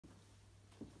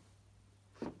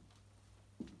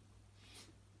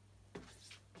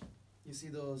see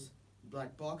those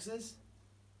black boxes?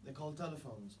 They're called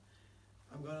telephones.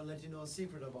 I'm gonna let you know a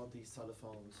secret about these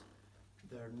telephones.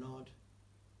 They're not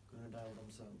gonna dial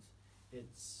themselves.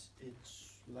 It's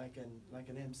like an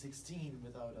M16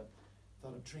 without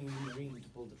a trained marine to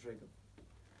pull the trigger.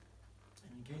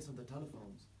 And in case of the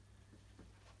telephones,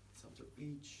 it's up to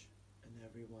each and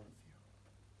every one of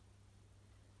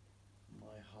you.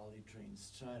 My highly trained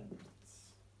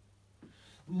Chinese.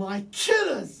 My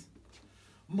killers!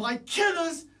 My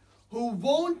killers who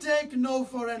won't take no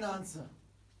for an answer.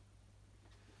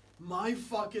 My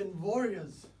fucking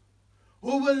warriors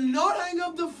who will not hang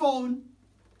up the phone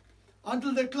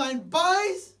until the client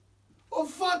buys or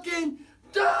fucking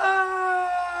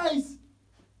dies!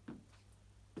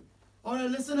 Alright,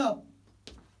 listen up.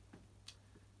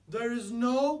 There is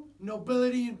no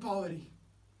nobility in poverty.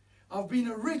 I've been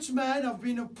a rich man, I've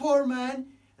been a poor man,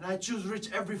 and I choose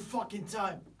rich every fucking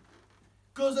time.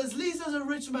 Because at least as a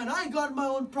rich man, I got my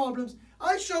own problems.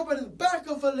 I show up at the back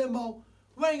of a limo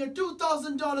wearing a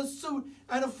 $2,000 suit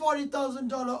and a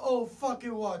 $40,000 old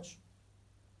fucking watch.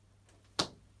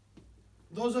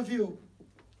 Those of you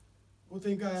who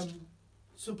think I am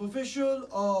superficial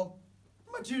or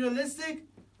materialistic,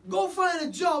 go find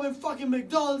a job in fucking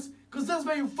McDonald's, because that's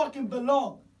where you fucking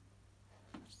belong.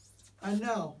 And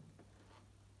now,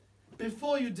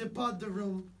 before you depart the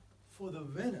room for the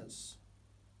winners,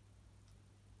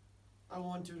 I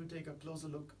want you to take a closer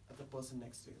look at the person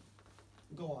next to you.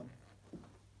 Go on.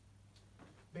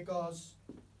 Because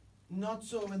not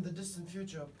so in the distant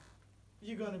future,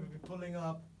 you're going to be pulling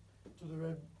up to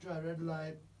the red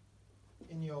light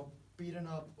in your beaten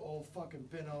up old fucking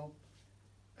Pinot,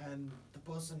 and the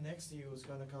person next to you is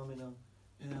going to come in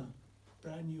a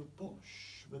brand new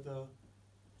Porsche with a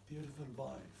beautiful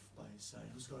wife by his side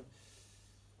who's got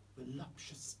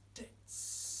voluptuous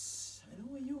tits. And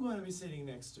who are you going to be sitting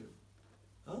next to?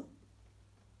 Huh?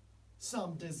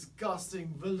 Some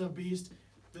disgusting wildebeest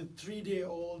with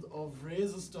 3-day-old of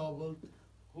razor stubble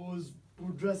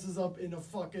who dresses up in a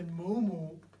fucking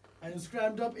moo-moo and is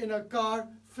crammed up in a car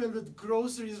filled with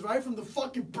groceries right from the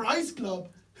fucking Price Club.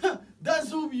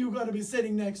 That's who you're going to be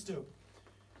sitting next to.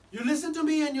 You listen to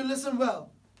me and you listen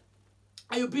well.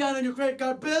 Are you behind on your credit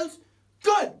card bills?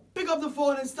 Good! Pick up the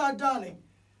phone and start dialing.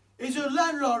 Is your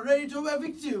landlord ready to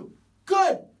evict you?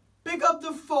 Good! Pick up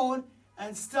the phone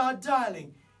and start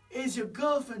dialing. Is your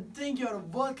girlfriend think you're a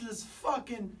worthless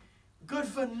fucking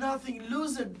good-for-nothing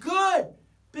loser? Good!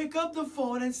 Pick up the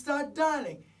phone and start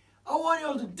dialing. I want you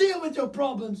all to deal with your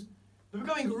problems. You're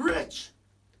becoming rich.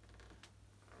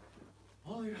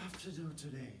 All you have to do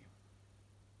today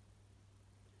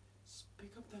is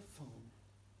pick up that phone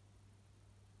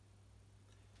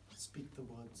and speak the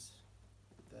words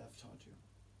that I've taught you.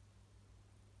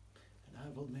 And I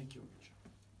will make you richer.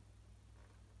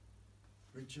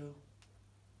 Richer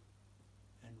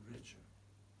and richer.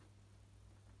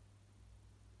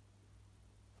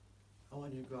 I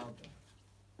want you to go out there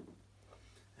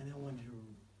and I want you to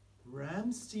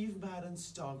ram Steve Madden's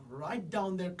stock right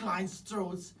down their clients'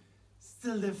 throats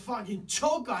till they fucking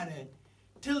choke on it.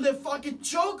 Till they fucking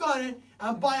choke on it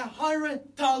and buy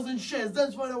 100,000 shares.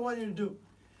 That's what I want you to do.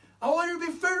 I want you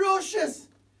to be ferocious.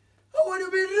 I want you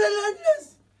to be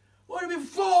relentless. I want you to be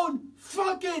phone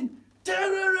fucking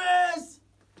terrorists.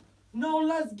 Now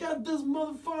let's get this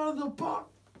motherfucker out of the park.